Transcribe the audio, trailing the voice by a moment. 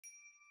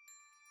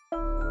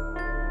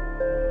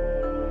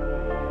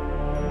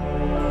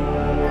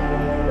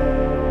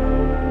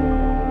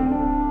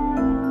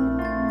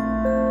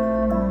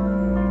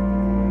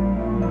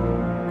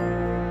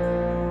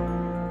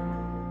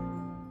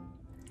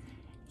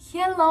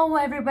Hello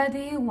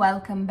everybody,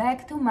 welcome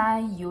back to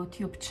my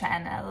YouTube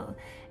channel.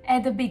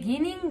 At the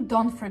beginning,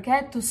 don't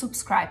forget to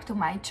subscribe to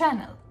my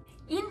channel.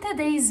 In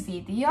today's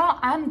video,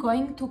 I'm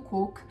going to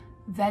cook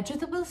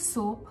vegetable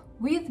soup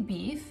with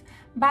beef,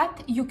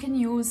 but you can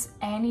use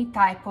any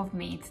type of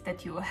meat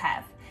that you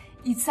have.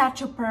 It's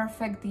such a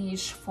perfect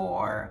dish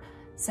for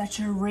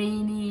such a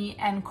rainy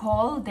and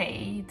cold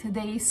day.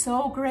 Today is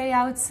so gray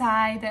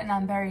outside and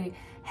I'm very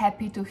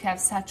happy to have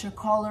such a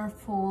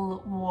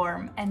colorful,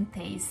 warm and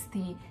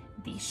tasty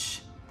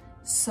dish.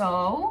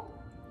 So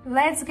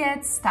let's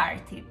get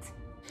started.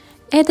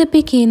 At the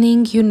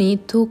beginning you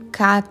need to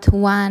cut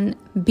one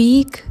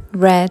big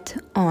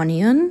red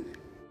onion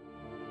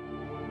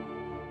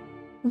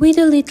with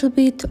a little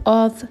bit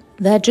of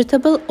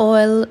vegetable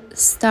oil.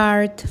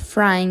 Start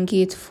frying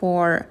it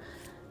for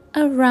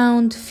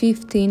around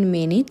 15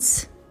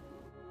 minutes.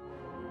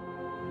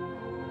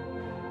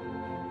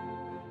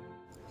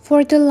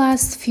 For the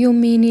last few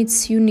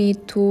minutes you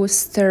need to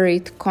stir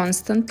it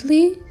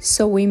constantly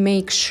so we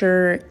make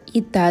sure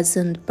it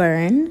doesn't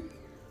burn.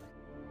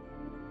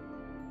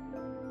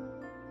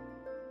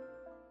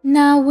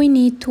 Now we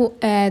need to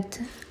add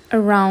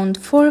around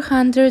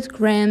 400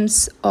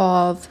 grams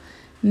of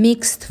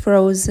mixed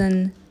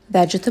frozen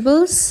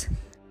vegetables.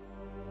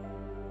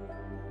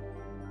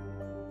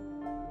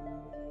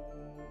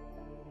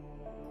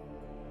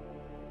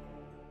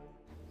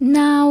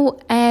 Now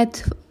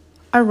add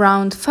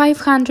around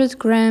 500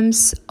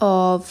 grams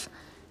of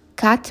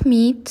cut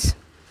meat.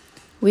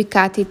 We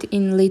cut it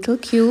in little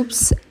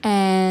cubes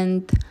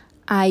and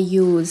I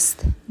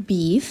used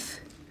beef.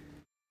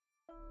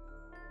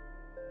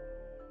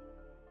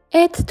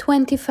 Add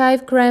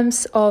 25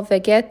 grams of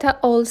Vegeta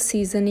all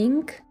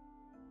seasoning.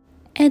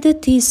 Add a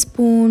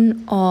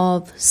teaspoon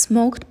of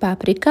smoked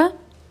paprika.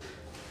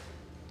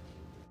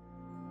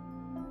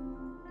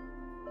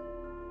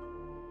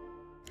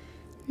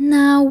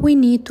 Now we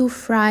need to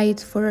fry it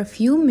for a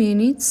few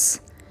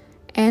minutes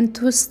and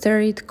to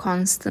stir it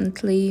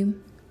constantly.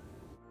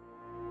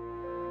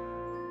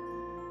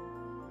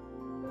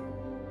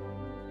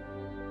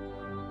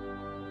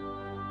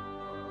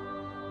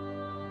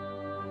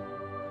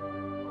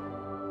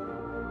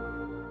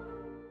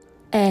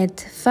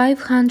 Add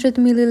 500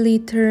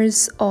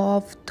 milliliters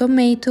of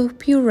tomato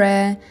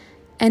puree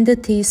and a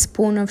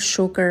teaspoon of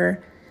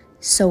sugar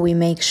so we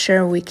make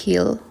sure we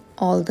kill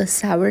all the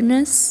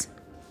sourness.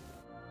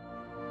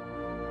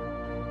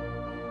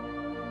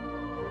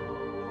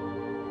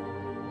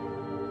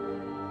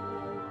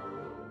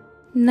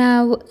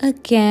 Now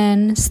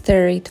again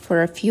stir it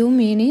for a few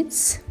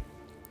minutes.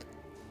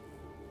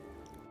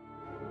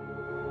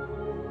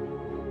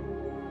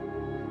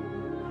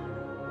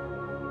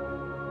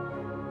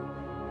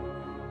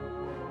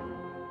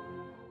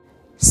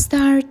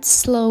 Start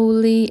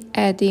slowly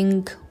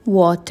adding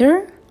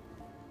water,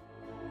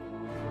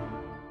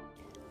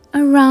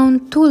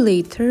 around 2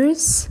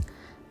 liters,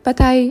 but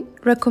I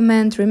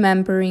recommend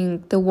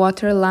remembering the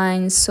water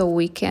line so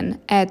we can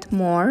add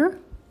more.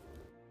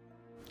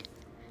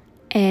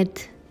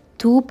 Add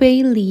 2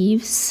 bay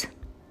leaves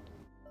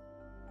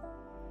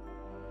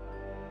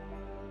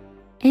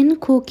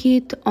and cook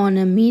it on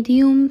a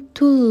medium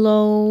to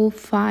low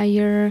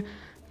fire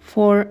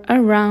for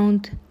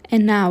around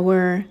an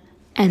hour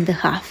and a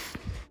half.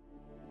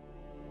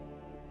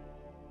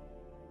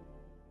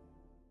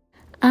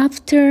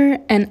 After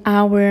an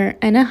hour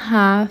and a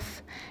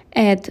half,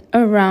 add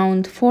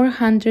around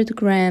 400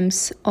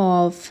 grams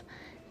of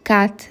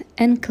cut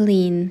and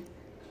clean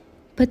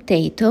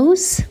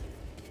potatoes.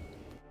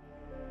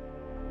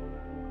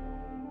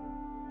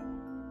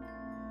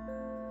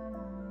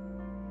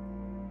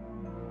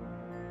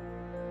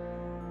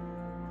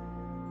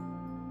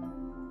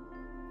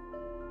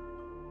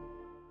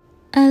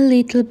 A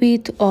little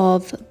bit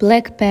of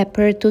black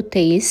pepper to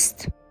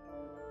taste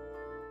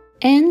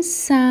and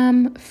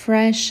some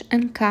fresh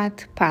and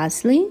cut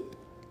parsley.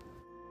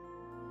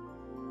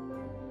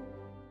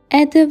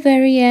 At the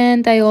very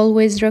end, I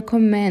always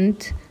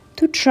recommend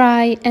to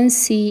try and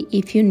see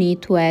if you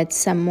need to add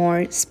some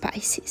more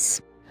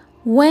spices.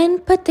 When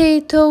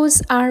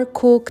potatoes are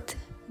cooked,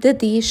 the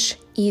dish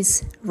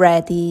is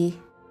ready.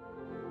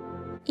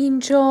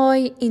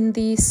 Enjoy in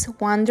this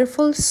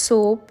wonderful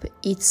soup.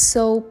 It's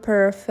so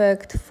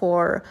perfect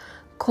for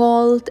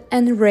cold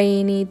and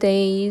rainy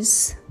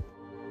days.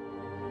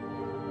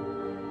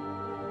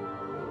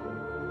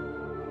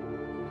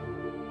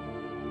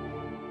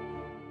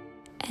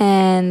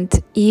 And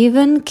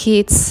even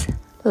kids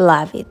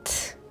love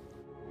it.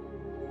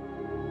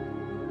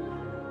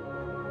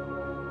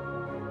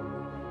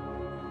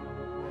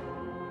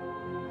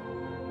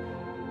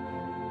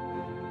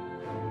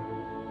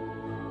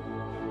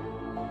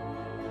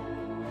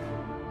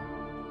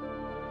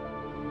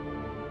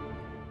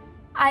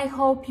 I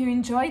hope you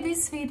enjoyed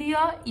this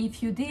video.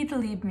 If you did,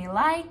 leave me a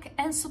like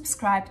and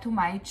subscribe to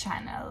my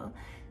channel.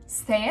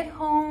 Stay at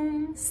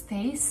home,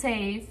 stay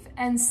safe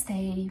and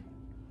stay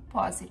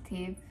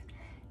positive.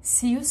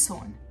 See you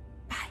soon.